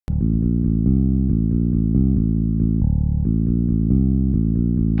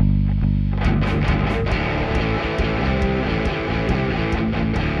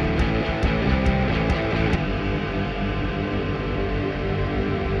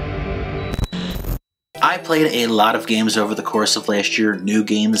I played a lot of games over the course of last year, new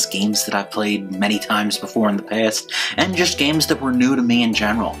games, games that I played many times before in the past, and just games that were new to me in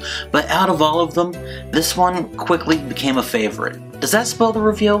general. But out of all of them, this one quickly became a favorite. Does that spoil the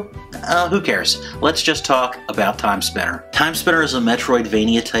review? Who cares? Let's just talk about Timespinner. Timespinner is a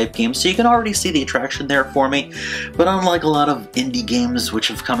Metroidvania type game, so you can already see the attraction there for me, but unlike a lot of indie games which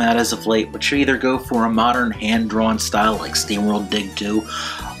have come out as of late, which either go for a modern hand-drawn style like SteamWorld Dig 2,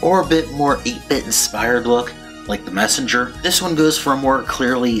 or a bit more 8-bit inspired look, like The Messenger, this one goes for a more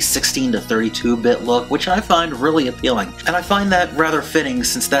clearly 16 to 32-bit look, which I find really appealing. And I find that rather fitting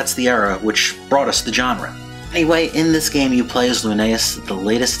since that's the era which brought us the genre. Anyway, in this game you play as Lunaeus, the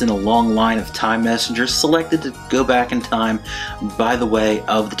latest in a long line of time messengers selected to go back in time by the way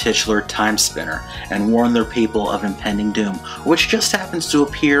of the titular Timespinner and warn their people of impending doom, which just happens to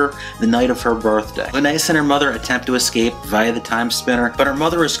appear the night of her birthday. Lunaeus and her mother attempt to escape via the Timespinner, but her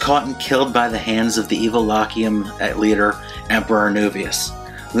mother is caught and killed by the hands of the evil Lachium leader, Emperor Nuvius.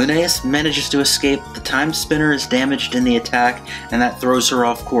 Lunaeus manages to escape, the Timespinner is damaged in the attack, and that throws her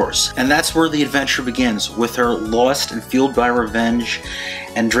off course. And that's where the adventure begins, with her lost and fueled by revenge,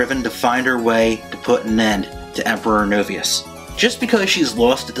 and driven to find her way to put an end to Emperor Nuvius. Just because she's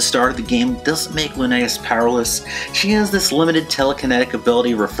lost at the start of the game doesn't make Lunaeus powerless. She has this limited telekinetic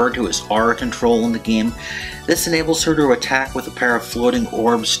ability referred to as aura control in the game. This enables her to attack with a pair of floating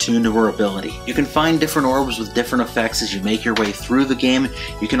orbs tuned to her ability. You can find different orbs with different effects as you make your way through the game.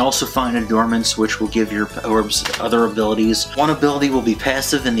 You can also find adornments which will give your orbs other abilities. One ability will be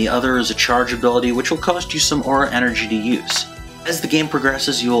passive and the other is a charge ability which will cost you some aura energy to use. As the game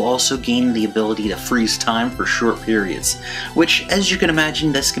progresses, you will also gain the ability to freeze time for short periods, which, as you can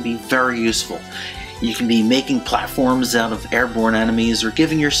imagine, this can be very useful. You can be making platforms out of airborne enemies or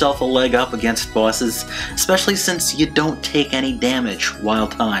giving yourself a leg up against bosses, especially since you don't take any damage while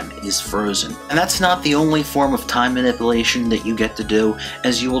time is frozen. And that's not the only form of time manipulation that you get to do,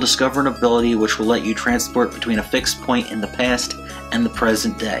 as you will discover an ability which will let you transport between a fixed point in the past and the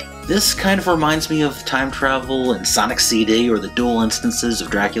present day. This kind of reminds me of time travel in Sonic CD or the dual instances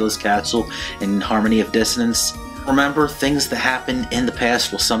of Dracula's Castle in Harmony of Dissonance. Remember, things that happen in the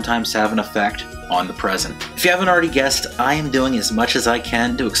past will sometimes have an effect on the present. If you haven't already guessed, I am doing as much as I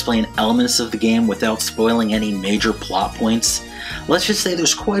can to explain elements of the game without spoiling any major plot points. Let's just say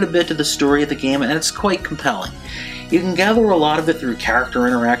there's quite a bit to the story of the game, and it's quite compelling. You can gather a lot of it through character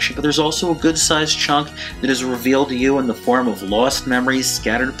interaction, but there's also a good-sized chunk that is revealed to you in the form of lost memories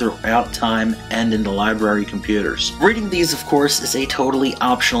scattered throughout time and in the library computers. Reading these, of course, is a totally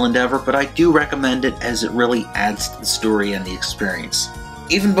optional endeavor, but I do recommend it as it really adds to the story and the experience.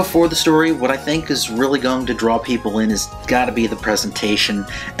 Even before the story, what I think is really going to draw people in has gotta be the presentation.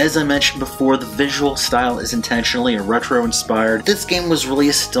 As I mentioned before, the visual style is intentionally retro-inspired. If this game was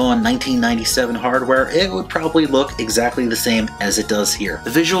released on 1997 hardware, it would probably look exactly the same as it does here. The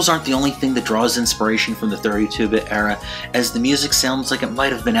visuals aren't the only thing that draws inspiration from the 32-bit era, as the music sounds like it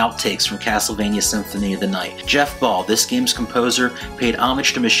might have been outtakes from Castlevania Symphony of the Night. Jeff Ball, this game's composer, paid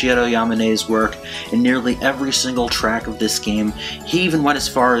homage to Michiru Yamane's work in nearly every single track of this game. He even went as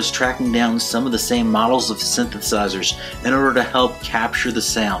far as tracking down some of the same models of synthesizers in order to help capture the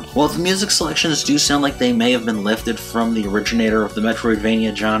sound. While the music selections do sound like they may have been lifted from the originator of the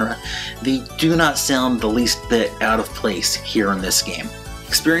Metroidvania genre, they do not sound the least bit out of place here in this game.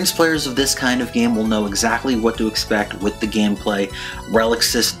 Experienced players of this kind of game will know exactly what to expect with the gameplay. Relic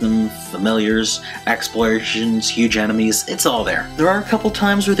system, familiars, explorations, huge enemies, it's all there. There are a couple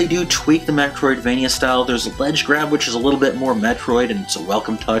times where they do tweak the Metroidvania style. There's a ledge grab which is a little bit more Metroid and it's a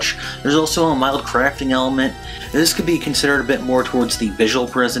welcome touch. There's also a mild crafting element. This could be considered a bit more towards the visual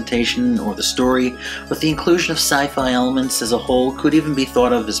presentation or the story, but the inclusion of sci-fi elements as a whole could even be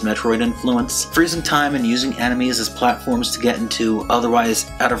thought of as Metroid influence. Freezing time and using enemies as platforms to get into otherwise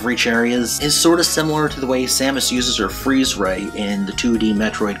out-of-reach areas is sort of similar to the way Samus uses her Freeze Ray in the 2D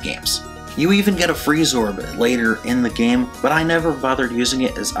Metroid games. You even get a freeze orb later in the game, but I never bothered using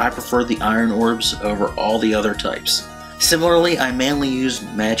it as I prefer the iron orbs over all the other types. Similarly, I mainly used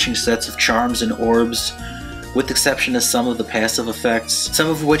matching sets of charms and orbs, with the exception of some of the passive effects, some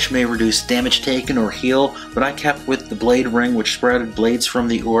of which may reduce damage taken or heal, but I kept with the blade ring which sprouted blades from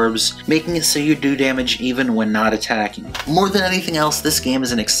the orbs, making it so you do damage even when not attacking. More than anything else, this game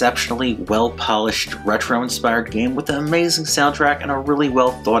is an exceptionally well-polished, retro-inspired game with an amazing soundtrack and a really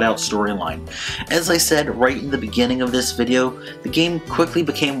well-thought-out storyline. As I said right in the beginning of this video, the game quickly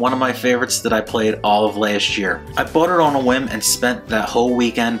became one of my favorites that I played all of last year. I bought it on a whim and spent that whole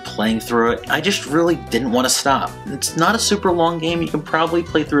weekend playing through it. I just really didn't want to non-stop. It's not a super long game. You can probably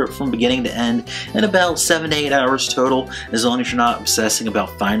play through it from beginning to end in about 7 to 8 hours total, as long as you're not obsessing about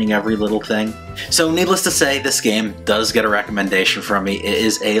finding every little thing. So needless to say, this game does get a recommendation from me. It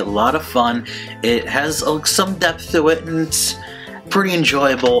is a lot of fun. It has some depth to it, and it's pretty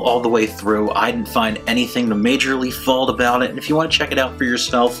enjoyable all the way through. I didn't find anything to majorly fault about it, and if you want to check it out for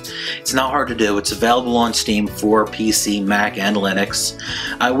yourself, it's not hard to do. It's available on Steam for PC, Mac, and Linux.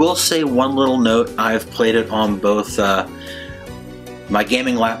 I will say one little note: I've played it on both. My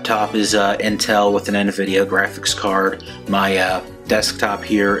gaming laptop is Intel with an NVIDIA graphics card. My desktop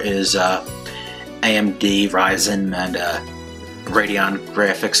here is AMD Ryzen and Radeon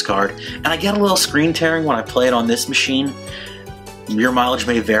graphics card, and I get a little screen tearing when I play it on this machine. Your mileage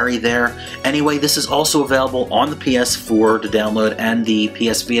may vary there. Anyway, this is also available on the PS4 to download and the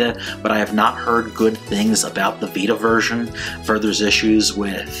PS Vita, but I have not heard good things about the Vita version. There's issues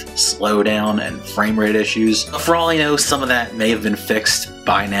with slowdown and frame rate issues. For all I know, some of that may have been fixed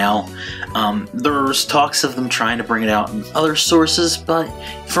by now. There's talks of them trying to bring it out in other sources, but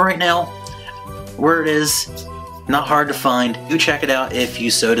for right now, where it is, not hard to find. Do check it out if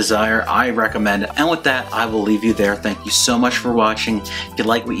you so desire. I recommend it. And with that, I will leave you there. Thank you so much for watching. If you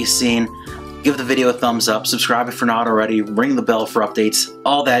like what you've seen, give the video a thumbs up, subscribe if you're not already, ring the bell for updates,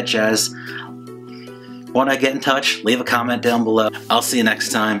 all that jazz. Want to get in touch? Leave a comment down below. I'll see you next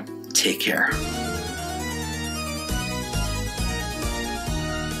time. Take care.